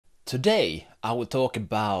Today I will talk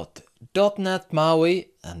about .NET MAUI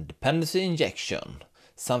and Dependency Injection,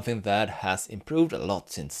 something that has improved a lot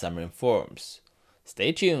since Xamarin Forms.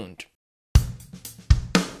 Stay tuned!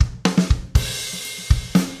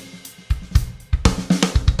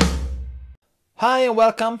 Hi and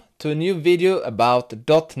welcome to a new video about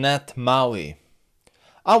 .NET MAUI.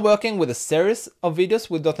 I'm working with a series of videos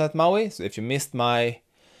with .NET MAUI, so if you missed my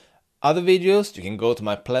other videos, you can go to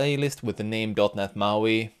my playlist with the name .NET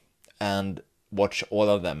MAUI and watch all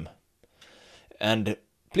of them. And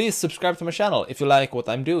please subscribe to my channel if you like what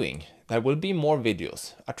I'm doing. There will be more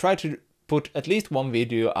videos. I try to put at least one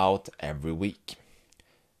video out every week.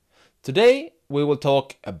 Today we will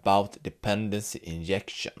talk about dependency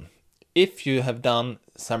injection. If you have done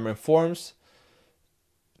Xamarin Forms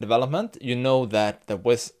development, you know that there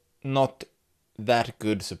was not that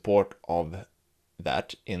good support of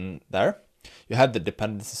that in there. You had the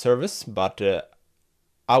dependency service, but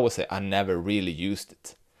I would say I never really used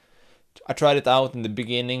it. I tried it out in the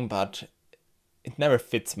beginning, but it never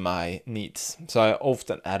fits my needs. So I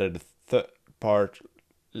often added a third-part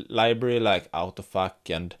library like Autofuck,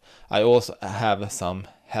 and I also have some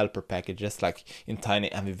helper packages like in Tiny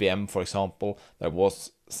MVVM, for example. There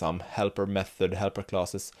was some helper method, helper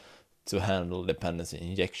classes to handle dependency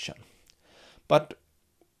injection. But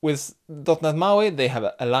with .NET MAUI, they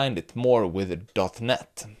have aligned it more with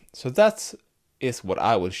 .NET. So that is what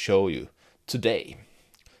I will show you today.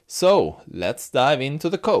 So let's dive into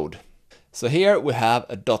the code. So here we have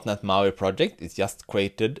a .NET MAUI project. It's just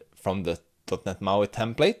created from the .NET MAUI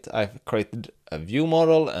template. I've created a view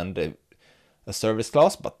model and a service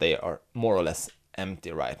class, but they are more or less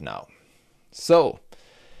empty right now. So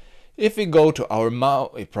if we go to our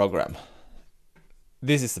MAUI program,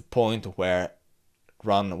 this is the point where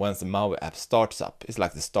run once the MAUI app starts up. It's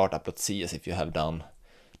like the startup.cs if you have done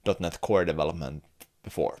 .NET Core development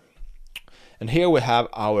before. And here we have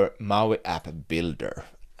our MAUI app builder,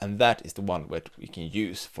 and that is the one that we can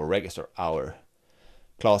use for register our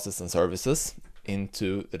classes and services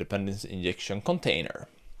into the dependency injection container.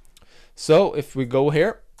 So if we go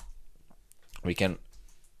here, we can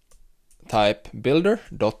type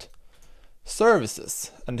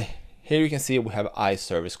builder.services, and here you can see we have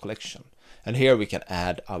iService collection. And here we can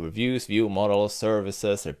add our views, view models,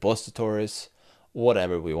 services, repositories,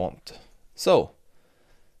 whatever we want. So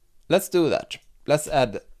let's do that. Let's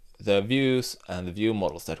add the views and the view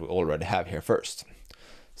models that we already have here first.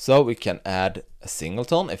 So we can add a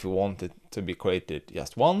singleton if we want it to be created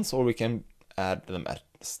just once, or we can add them as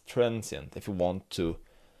transient if we want to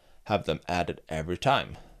have them added every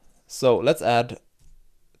time. So let's add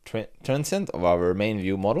transient of our main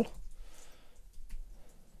view model.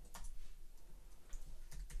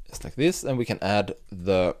 Just like this, and we can add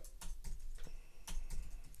the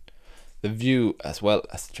view as well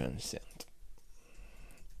as transient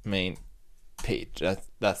main page.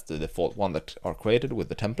 That's the default one that are created with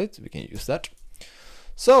the template. We can use that.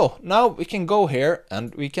 So now we can go here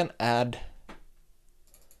and we can add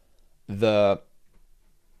the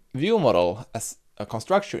view model as a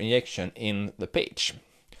constructor injection in the page.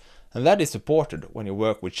 And that is supported when you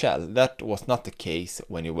work with shell. That was not the case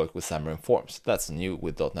when you work with Xamarin Forms. That's new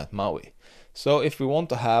with .NET MAUI. So if we want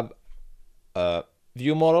to have a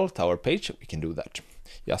view model to our page, we can do that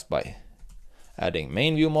just by adding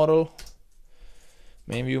main view model,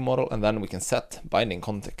 and then we can set binding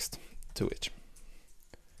context to it.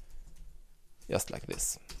 Just like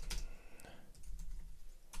this.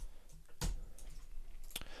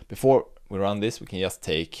 Before we run this, we can just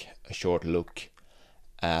take a short look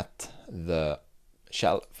at the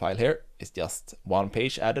shell file here. It's just one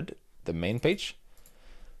page added, the main page.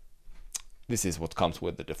 This is what comes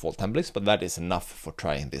with the default templates, but that is enough for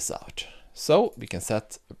trying this out. So we can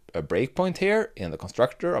set a breakpoint here in the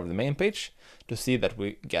constructor of the main page to see that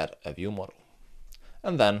we get a view model.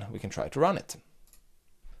 And then we can try to run it.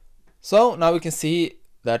 So now we can see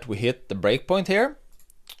that we hit the breakpoint here,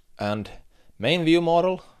 and main view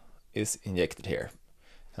model is injected here.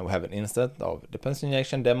 And we have an instance of dependency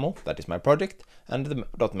injection demo, that is my project, and the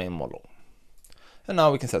 .main model. And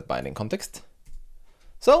now we can set binding context.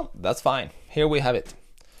 So that's fine, here we have it.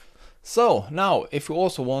 So now if we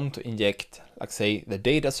also want to inject, like say, the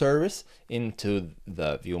data service into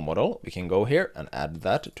the view model, we can go here and add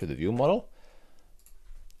that to the view model.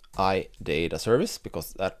 iData service,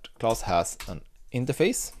 because that class has an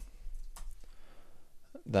interface.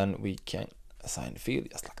 Then we can assign the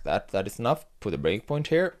field just like that. That is enough. Put a breakpoint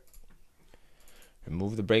here.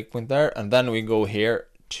 Remove the breakpoint there, and then we go here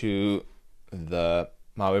to the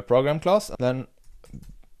MAUI program class, and then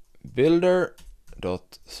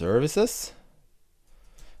builder.services.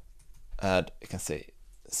 Add, you can say,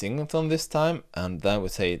 singleton this time, and then we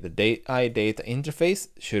say the data interface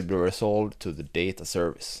should be resolved to the data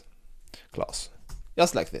service class,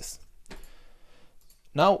 just like this.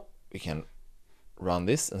 Now we can run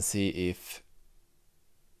this and see if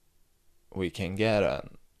we can get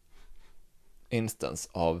an instance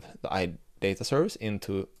of the data service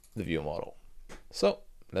into the view model. So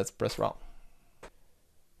let's press run.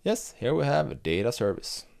 Yes, here we have a data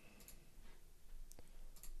service.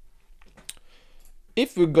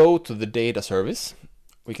 If we go to the data service,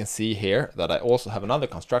 we can see here that I also have another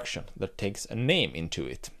construction that takes a name into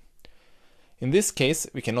it. In this case,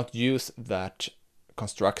 we cannot use that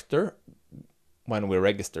constructor when we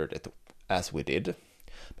registered it as we did.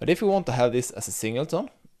 But if we want to have this as a singleton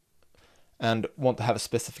and want to have a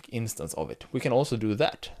specific instance of it, we can also do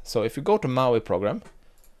that. So if you go to MAUI program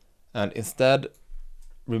and instead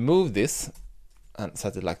remove this and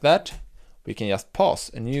set it like that, we can just pass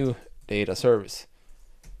a new data service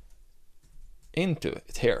into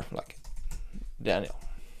it here, like Daniel.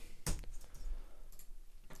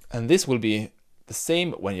 And this will be the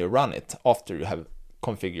same when you run it after you have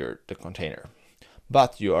configured the container,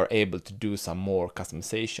 but you are able to do some more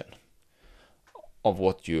customization of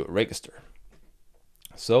what you register.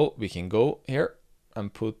 So we can go here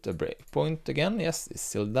and put a breakpoint again. Yes, it's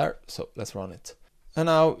still there, so let's run it. And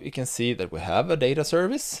now you can see that we have a data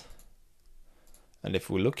service, and if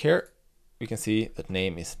we look here, we can see that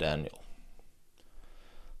name is Daniel.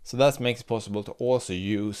 So that makes it possible to also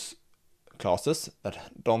use classes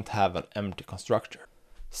that don't have an empty constructor.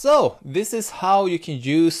 So this is how you can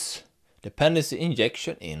use dependency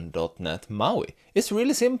injection in .NET MAUI. It's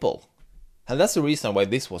really simple. And that's the reason why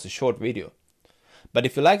this was a short video. But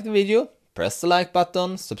if you like the video, press the like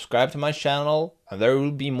button, subscribe to my channel, and there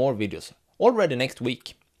will be more videos already next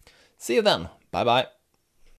week. See you then. Bye bye.